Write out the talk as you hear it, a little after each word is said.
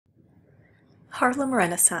Harlem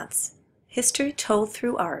Renaissance, History Told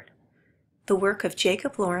Through Art, the work of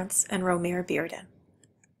Jacob Lawrence and Romare Bearden.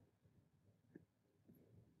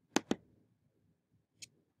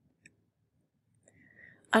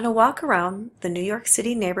 On a walk around the New York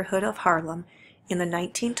City neighborhood of Harlem in the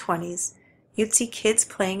 1920s, you'd see kids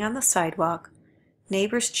playing on the sidewalk,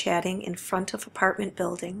 neighbors chatting in front of apartment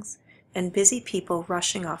buildings, and busy people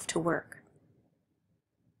rushing off to work.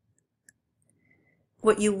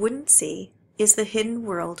 What you wouldn't see is the hidden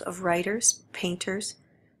world of writers, painters,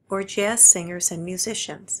 or jazz singers and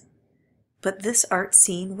musicians. But this art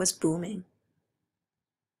scene was booming.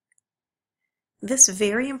 This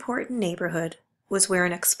very important neighborhood was where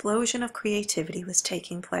an explosion of creativity was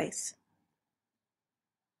taking place.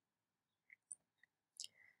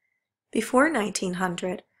 Before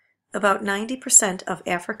 1900, about 90% of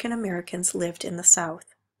African Americans lived in the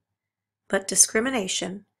South. But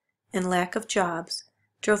discrimination and lack of jobs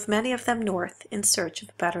drove many of them north in search of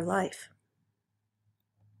a better life.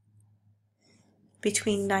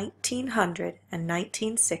 Between 1900 and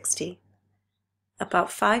 1960,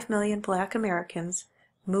 about 5 million Black Americans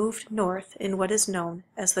moved north in what is known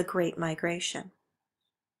as the Great Migration.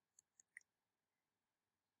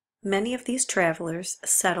 Many of these travelers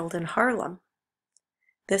settled in Harlem.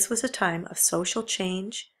 This was a time of social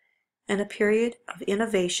change and a period of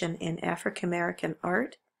innovation in African American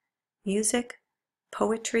art, music,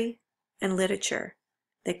 poetry, and literature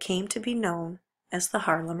that came to be known as the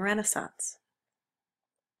Harlem Renaissance.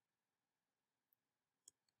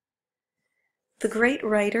 The great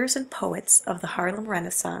writers and poets of the Harlem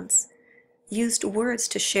Renaissance used words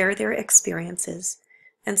to share their experiences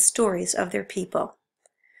and stories of their people,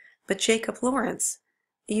 but Jacob Lawrence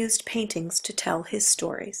used paintings to tell his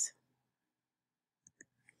stories.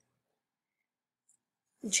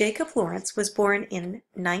 Jacob Lawrence was born in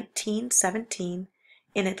 1917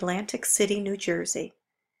 in Atlantic City, New Jersey.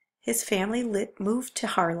 His family moved to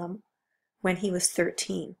Harlem when he was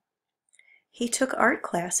 13. He took art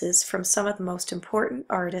classes from some of the most important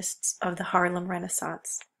artists of the Harlem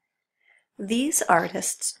Renaissance. These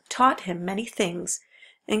artists taught him many things,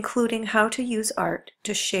 including how to use art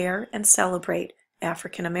to share and celebrate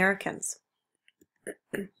African Americans.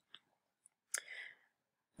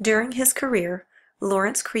 During his career,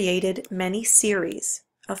 Lawrence created many series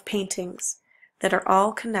of paintings that are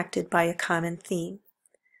all connected by a common theme.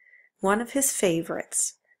 One of his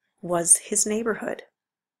favorites was his neighborhood.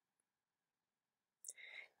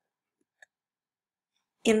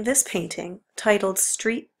 In this painting, titled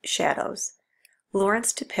Street Shadows,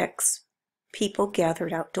 Lawrence depicts people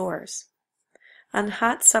gathered outdoors. On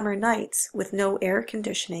hot summer nights with no air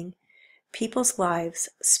conditioning, people's lives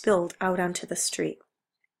spilled out onto the street.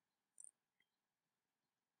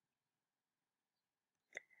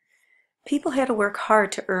 People had to work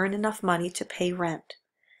hard to earn enough money to pay rent.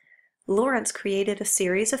 Lawrence created a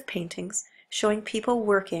series of paintings showing people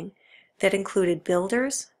working that included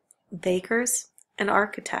builders, bakers, and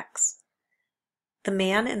architects. The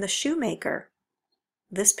man and the shoemaker,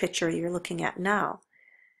 this picture you're looking at now,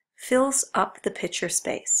 fills up the picture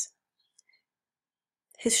space.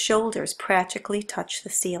 His shoulders practically touch the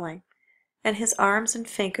ceiling, and his arms and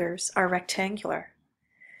fingers are rectangular.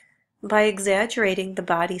 By exaggerating the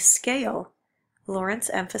body's scale, Lawrence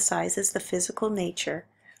emphasizes the physical nature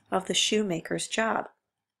of the shoemaker's job.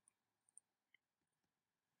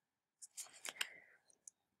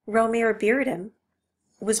 Romare Bearden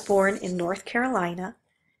was born in North Carolina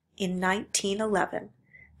in 1911,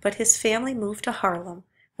 but his family moved to Harlem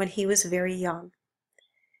when he was very young.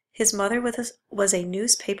 His mother was a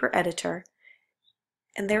newspaper editor,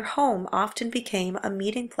 and their home often became a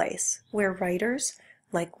meeting place where writers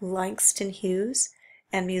like Langston Hughes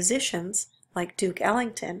and musicians like Duke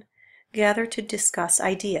Ellington gathered to discuss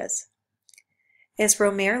ideas. As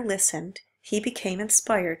Romare listened, he became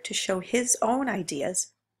inspired to show his own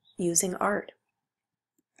ideas using art.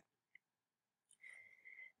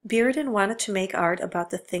 Bearden wanted to make art about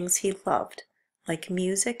the things he loved, like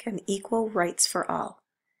music and equal rights for all.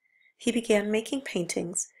 He began making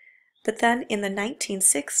paintings, but then in the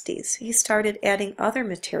 1960s he started adding other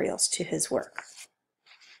materials to his work.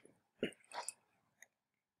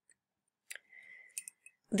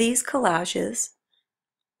 These collages,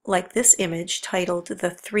 like this image titled The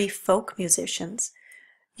Three Folk Musicians,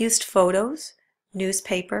 used photos,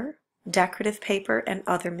 newspaper, decorative paper, and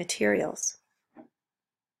other materials.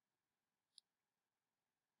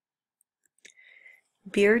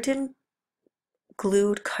 Bearden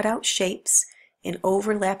glued cutout shapes in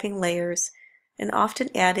overlapping layers and often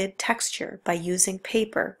added texture by using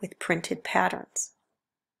paper with printed patterns.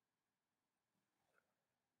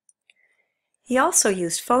 He also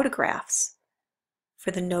used photographs, for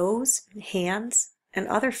the nose, hands, and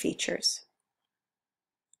other features.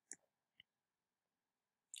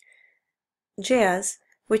 Jazz,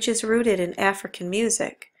 which is rooted in African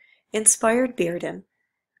music, inspired Bearden,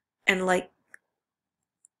 and like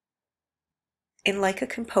a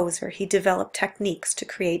composer, he developed techniques to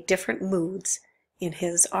create different moods in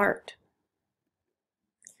his art.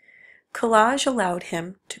 Collage allowed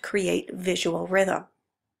him to create visual rhythm.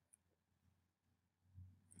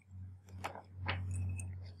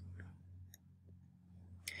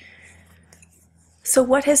 So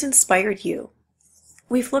what has inspired you?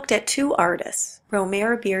 We've looked at two artists,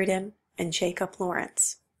 Romare Bearden and Jacob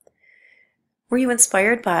Lawrence. Were you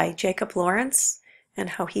inspired by Jacob Lawrence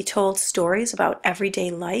and how he told stories about everyday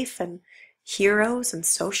life and heroes and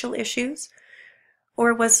social issues?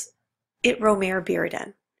 Or was it Romare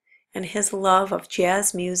Bearden and his love of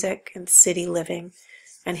jazz music and city living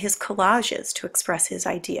and his collages to express his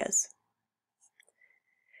ideas?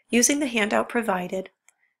 Using the handout provided,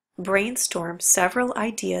 brainstorm several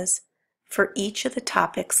ideas for each of the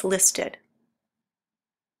topics listed.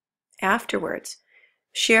 Afterwards,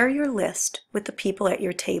 share your list with the people at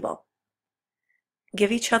your table.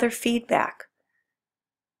 Give each other feedback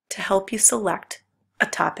to help you select a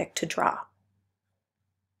topic to draw.